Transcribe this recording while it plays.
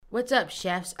What's up,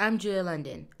 chefs? I'm Julia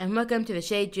London, and welcome to the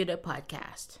Shea Judah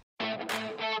podcast.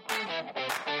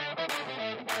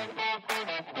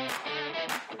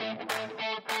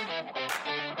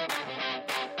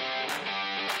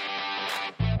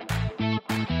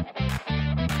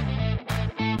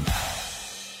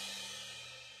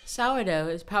 Sourdough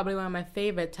is probably one of my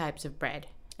favorite types of bread.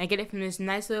 I get it from this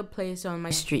nice little place on my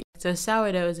street. So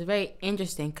sourdough is a very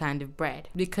interesting kind of bread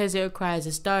because it requires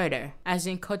a starter, as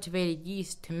in cultivated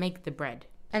yeast, to make the bread.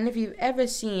 And if you've ever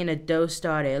seen a dough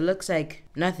starter, it looks like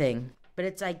nothing, but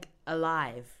it's like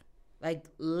alive, like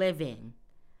living.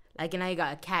 Like, you know, you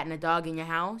got a cat and a dog in your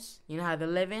house, you know how they're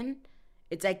living?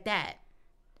 It's like that.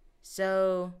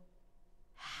 So,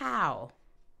 how?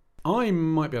 I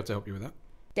might be able to help you with that.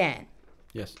 Dan.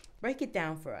 Yes. Break it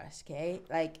down for us, okay?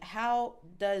 Like, how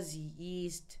does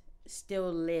yeast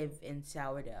still live in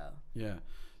sourdough? Yeah.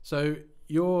 So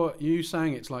you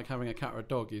saying it's like having a cat or a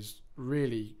dog is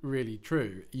really, really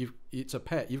true. It's a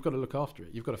pet. You've got to look after it.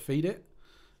 You've got to feed it.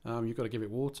 You've got to give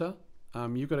it water.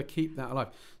 You've got to keep that alive.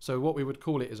 So what we would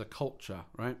call it is a culture,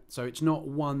 right? So it's not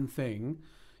one thing.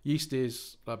 Yeast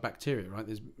is like bacteria, right?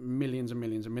 There's millions and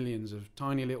millions and millions of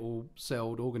tiny little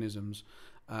celled organisms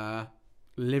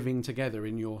living together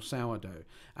in your sourdough.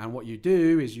 And what you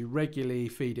do is you regularly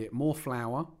feed it more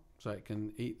flour so it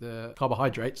can eat the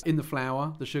carbohydrates in the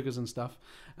flour, the sugars and stuff.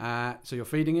 So you're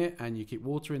feeding it, and you keep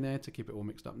water in there to keep it all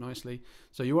mixed up nicely.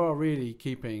 So you are really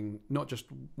keeping not just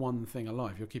one thing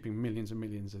alive, you're keeping millions and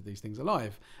millions of these things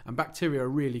alive. And bacteria are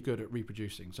really good at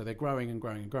reproducing. So they're growing and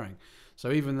growing and growing.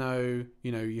 So even though,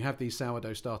 you know, you have these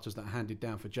sourdough starters that are handed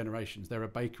down for generations, there are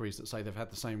bakeries that say they've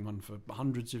had the same one for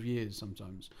hundreds of years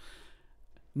sometimes.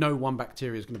 No one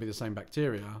bacteria is going to be the same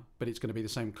bacteria, but it's going to be the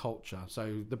same culture.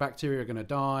 So the bacteria are going to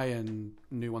die and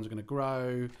new ones are going to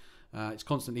grow. It's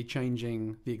constantly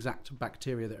changing the exact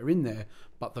bacteria that are in there,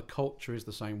 but the culture is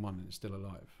the same one and it's still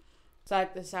alive. So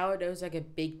like the sourdough is like a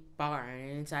big barn,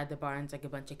 and inside the barn's like a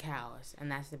bunch of cows, and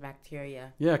that's the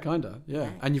bacteria. Yeah, kind of, yeah.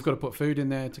 Nice. And you've got to put food in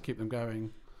there to keep them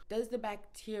going. Does the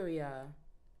bacteria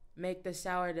make the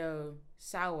sourdough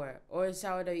sour, or is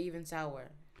sourdough even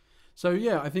sour? So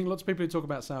yeah, I think lots of people who talk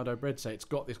about sourdough bread say it's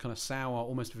got this kind of sour,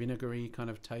 almost vinegary kind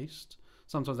of taste.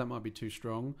 Sometimes that might be too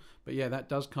strong, but yeah, that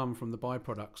does come from the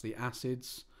byproducts, the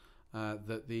acids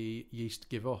that the yeast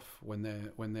give off when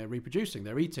they're reproducing.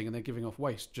 They're eating and they're giving off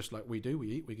waste, just like we do. We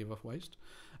eat, we give off waste.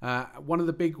 One of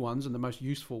the big ones and the most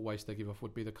useful waste they give off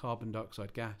would be the carbon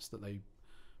dioxide gas that they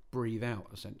breathe out.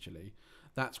 Essentially,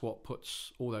 that's what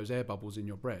puts all those air bubbles in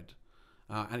your bread.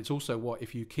 And it's also what,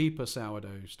 if you keep a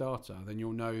sourdough starter, then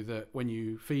you'll know that when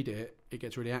you feed it, it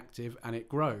gets really active and it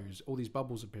grows. All these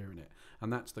bubbles appear in it.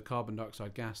 And that's the carbon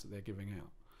dioxide gas that they're giving out.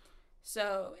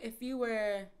 So if you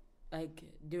were like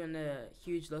doing a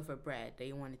huge loaf of bread that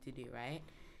you wanted to do, right?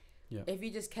 Yeah. If you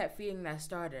just kept feeding that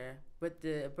starter, would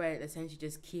the bread essentially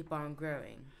just keep on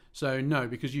growing? So no,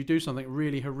 because you do something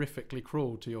really horrifically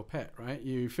cruel to your pet, right?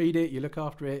 You feed it, you look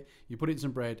after it, you put it in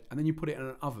some bread, and then you put it in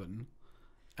an oven.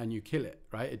 And you kill it,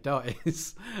 right? It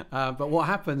dies. But what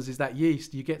happens is that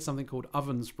yeast, you get something called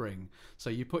oven spring. So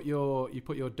you put your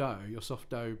dough, your soft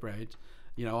dough bread,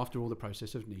 you know, after all the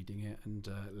process of kneading it and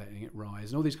letting it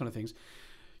rise and all these kind of things,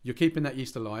 you're keeping that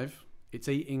yeast alive. It's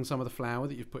eating some of the flour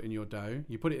that you've put in your dough.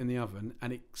 You put it in the oven,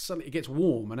 and it gets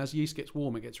warm. And as yeast gets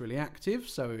warm, it gets really active.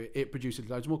 So it produces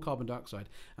loads more carbon dioxide,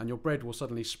 and your bread will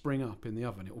suddenly spring up in the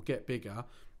oven. It will get bigger,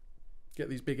 get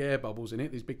these big air bubbles in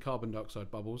it, these big carbon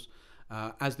dioxide bubbles.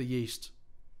 As the yeast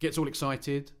gets all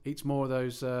excited, eats more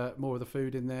of the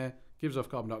food in there, gives off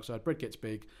carbon dioxide, bread gets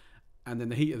big, and then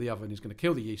the heat of the oven is going to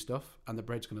kill the yeast off, and the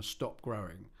bread's going to stop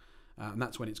growing, and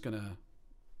that's when it's going to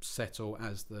settle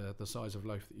as the size of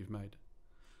loaf that you've made.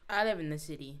 I live in the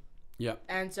city. Yeah.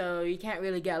 And so you can't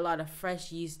really get a lot of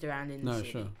fresh yeast around in the city.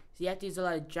 No, sure. So you have to use a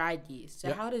lot of dried yeast.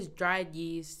 So how does dried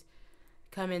yeast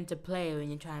come into play when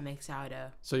you're trying to make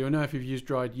sourdough? So you'll know if you've used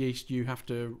dried yeast, you have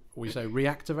to,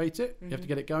 reactivate it. Mm-hmm. You have to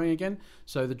get it going again.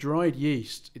 So the dried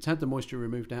yeast, it's had the moisture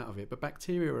removed out of it, but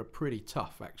bacteria are pretty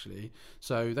tough, actually.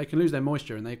 So they can lose their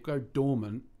moisture and they go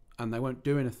dormant and they won't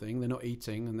do anything. They're not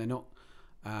eating and they're not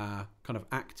kind of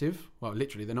active. Well,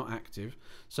 literally, they're not active.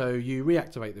 So you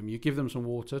reactivate them. You give them some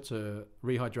water to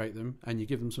rehydrate them, and you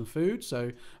give them some food.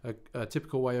 So a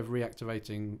typical way of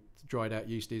reactivating dried out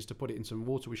yeast is to put it in some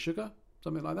water with sugar,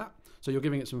 something like that. So you're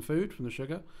giving it some food from the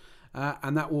sugar,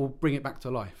 and that will bring it back to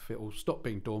life. It will stop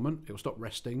being dormant, it will stop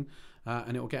resting,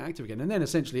 and it will get active again. And then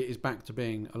essentially it is back to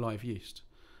being a live yeast.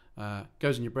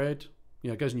 Goes in your bread,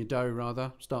 goes in your dough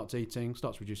rather, starts eating,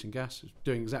 starts reducing gas. It's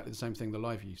doing exactly the same thing the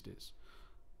live yeast is.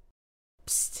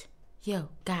 Psst. Yo,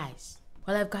 guys,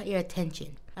 while I've got your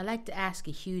attention, I'd like to ask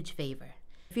a huge favor.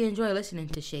 If you enjoy listening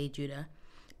to Shea Judah,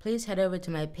 please head over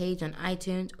to my page on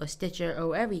iTunes or Stitcher or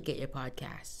wherever you get your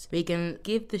podcasts, where you can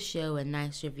give the show a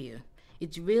nice review.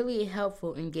 It's really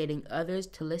helpful in getting others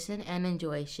to listen and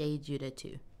enjoy Shea Judah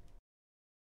too.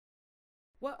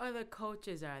 What other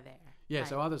cultures are there? Yeah,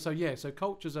 so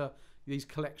cultures are these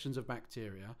collections of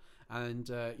bacteria, and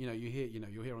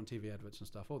you'll hear on TV adverts and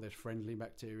stuff. Oh, there's friendly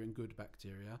bacteria and good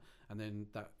bacteria, and then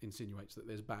that insinuates that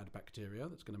there's bad bacteria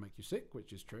that's going to make you sick,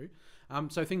 which is true.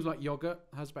 So things like yogurt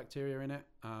has bacteria in it,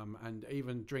 and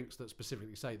even drinks that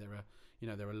specifically say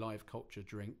they're a live culture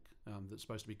drink that's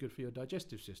supposed to be good for your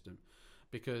digestive system,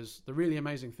 because the really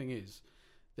amazing thing is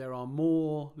there are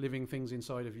more living things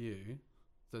inside of you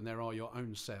than there are your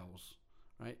own cells.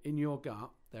 Right? In your gut,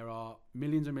 there are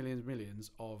millions and millions and millions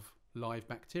of live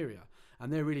bacteria,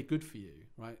 and they're really good for you,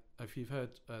 right? If you've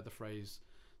heard the phrase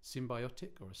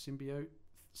symbiotic or a symbiote,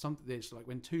 something it's like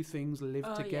when two things live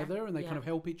together and they kind of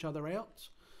help each other out.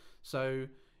 So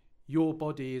your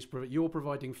body you're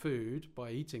providing food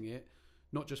by eating it,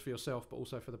 not just for yourself but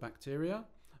also for the bacteria.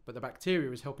 But the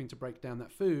bacteria is helping to break down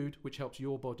that food, which helps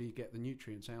your body get the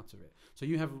nutrients out of it. So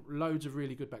you have loads of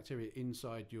really good bacteria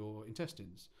inside your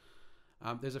intestines.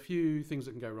 There's a few things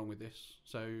that can go wrong with this.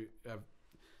 So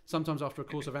sometimes after a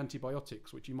course of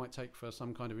antibiotics, which you might take for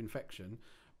some kind of infection,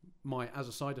 might, as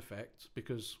a side effect,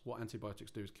 because what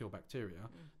antibiotics do is kill bacteria,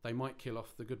 they might kill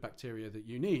off the good bacteria that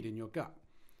you need in your gut.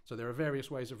 So there are various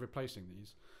ways of replacing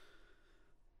these.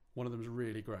 One of them is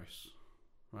really gross,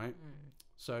 right?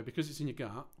 So because it's in your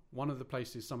gut, one of the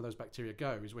places some of those bacteria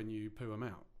go is when you poo them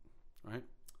out, right?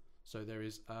 So there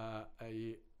is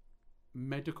a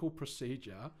medical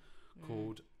procedure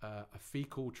called a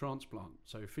fecal transplant.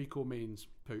 So fecal means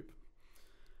poop.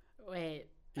 Wait.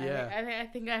 Yeah. I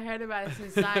think I heard about this in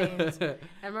science.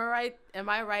 Am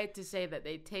I right to say that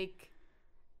they take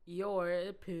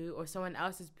your poo or someone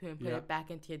else's poo and put it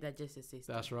back into your digestive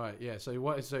system? That's right. Yeah.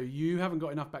 So you haven't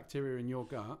got enough bacteria in your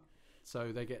gut,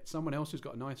 so they get someone else who's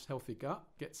got a nice healthy gut,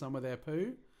 get some of their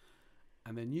poo,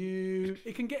 and then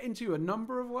it can get into a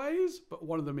number of ways, but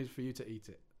one of them is for you to eat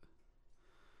it.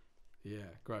 Yeah,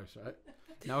 gross, right?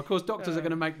 Now, of course, doctors are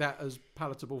going to make that as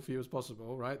palatable for you as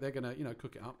possible, right? They're going to,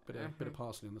 cook it up, bit of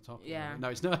parsley on the top. Yeah. No,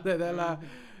 it's not. They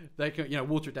can,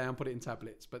 water it down, put it in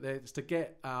tablets, but it's to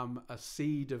get a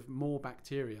seed of more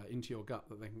bacteria into your gut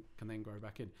that they can then grow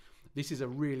back in. This is a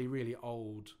really, really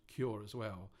old cure as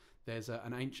well. There's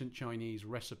an ancient Chinese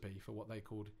recipe for what they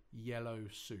called yellow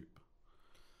soup,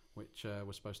 which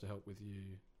was supposed to help with you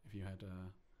if you had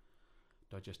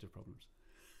digestive problems.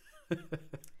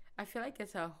 I feel like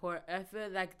it's a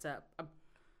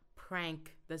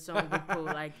prank that someone would pull,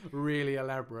 like really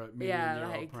elaborate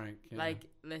million-year-old prank. Yeah. Like,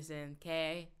 listen,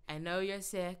 Kay, I know you're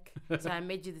sick, so I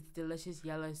made you this delicious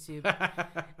yellow soup.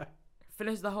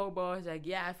 Finish the whole bowl. It's like,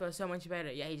 yeah, I feel so much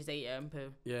better. Yeah, he just ate your own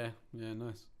poo. Yeah,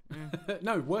 nice.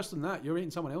 No, worse than that. You're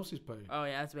eating someone else's poo. Oh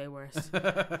yeah, that's way worse.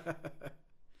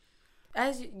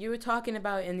 As you were talking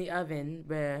about in the oven,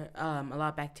 where a lot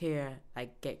of bacteria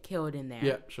get killed in there.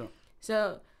 Yeah, sure.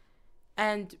 So,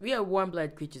 and we are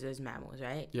warm-blooded creatures as mammals,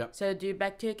 right? Yeah. So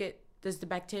does the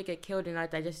bacteria get killed in our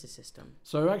digestive system?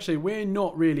 So actually, we're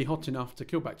not really hot enough to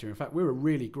kill bacteria. In fact, we're a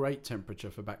really great temperature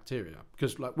for bacteria,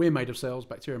 because we're made of cells,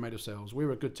 bacteria are made of cells.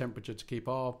 We're a good temperature to keep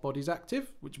our bodies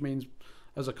active, which means,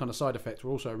 as a kind of side effect,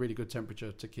 we're also a really good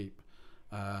temperature to keep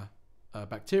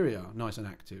bacteria nice and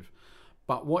active.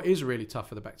 But what is really tough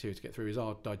for the bacteria to get through is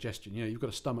our digestion. You've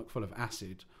got a stomach full of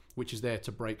acid, which is there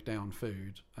to break down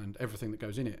food and everything that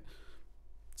goes in it.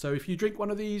 So if you drink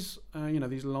one of these,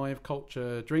 these live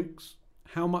culture drinks,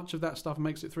 how much of that stuff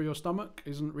makes it through your stomach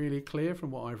isn't really clear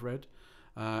from what I've read.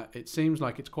 It seems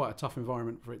like it's quite a tough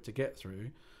environment for it to get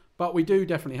through. But we do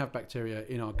definitely have bacteria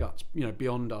in our guts,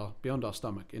 beyond our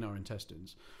stomach, in our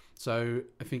intestines. So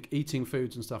I think eating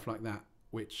foods and stuff like that,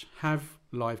 which have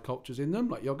live cultures in them,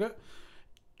 like yogurt,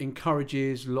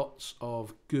 encourages lots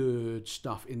of good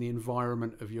stuff in the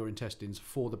environment of your intestines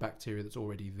for the bacteria that's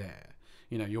already there.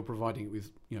 You're providing it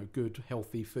with, good,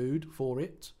 healthy food for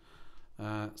it.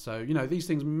 So these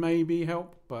things maybe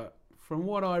help, but from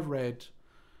what I've read,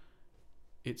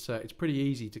 it's pretty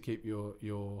easy to keep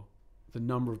the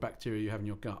number of bacteria you have in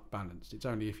your gut balanced. It's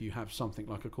only if you have something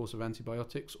like a course of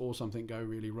antibiotics or something go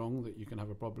really wrong that you can have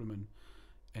a problem and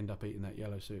end up eating that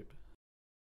yellow soup.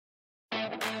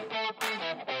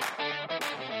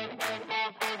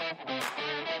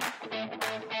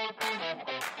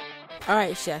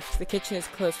 Alright, chefs, the kitchen is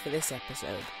closed for this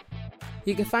episode.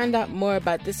 You can find out more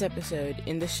about this episode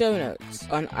in the show notes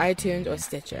on iTunes or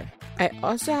Stitcher. I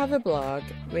also have a blog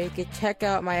where you can check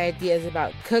out my ideas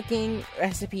about cooking,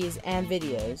 recipes, and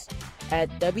videos at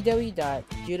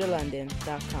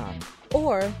www.judahlondon.com.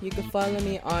 Or you can follow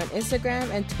me on Instagram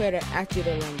and Twitter at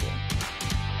Judah London.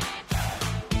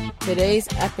 Today's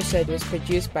episode was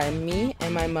produced by me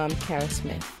and my mom, Kara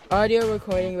Smith. Audio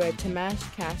recording by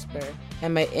Tomasz Kasper,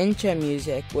 and my intro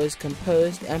music was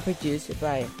composed and produced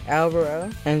by Alvaro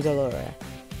and Zalora.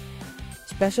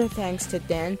 Special thanks to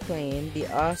Dan Plain, the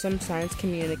awesome science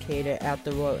communicator at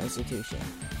the Royal Institution.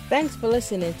 Thanks for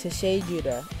listening to Shea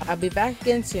Judah. I'll be back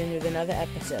again soon with another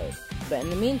episode. But in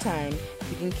the meantime,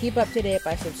 you can keep up to date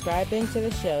by subscribing to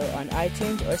the show on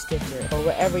iTunes or Stitcher or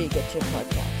wherever you get your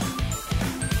podcasts.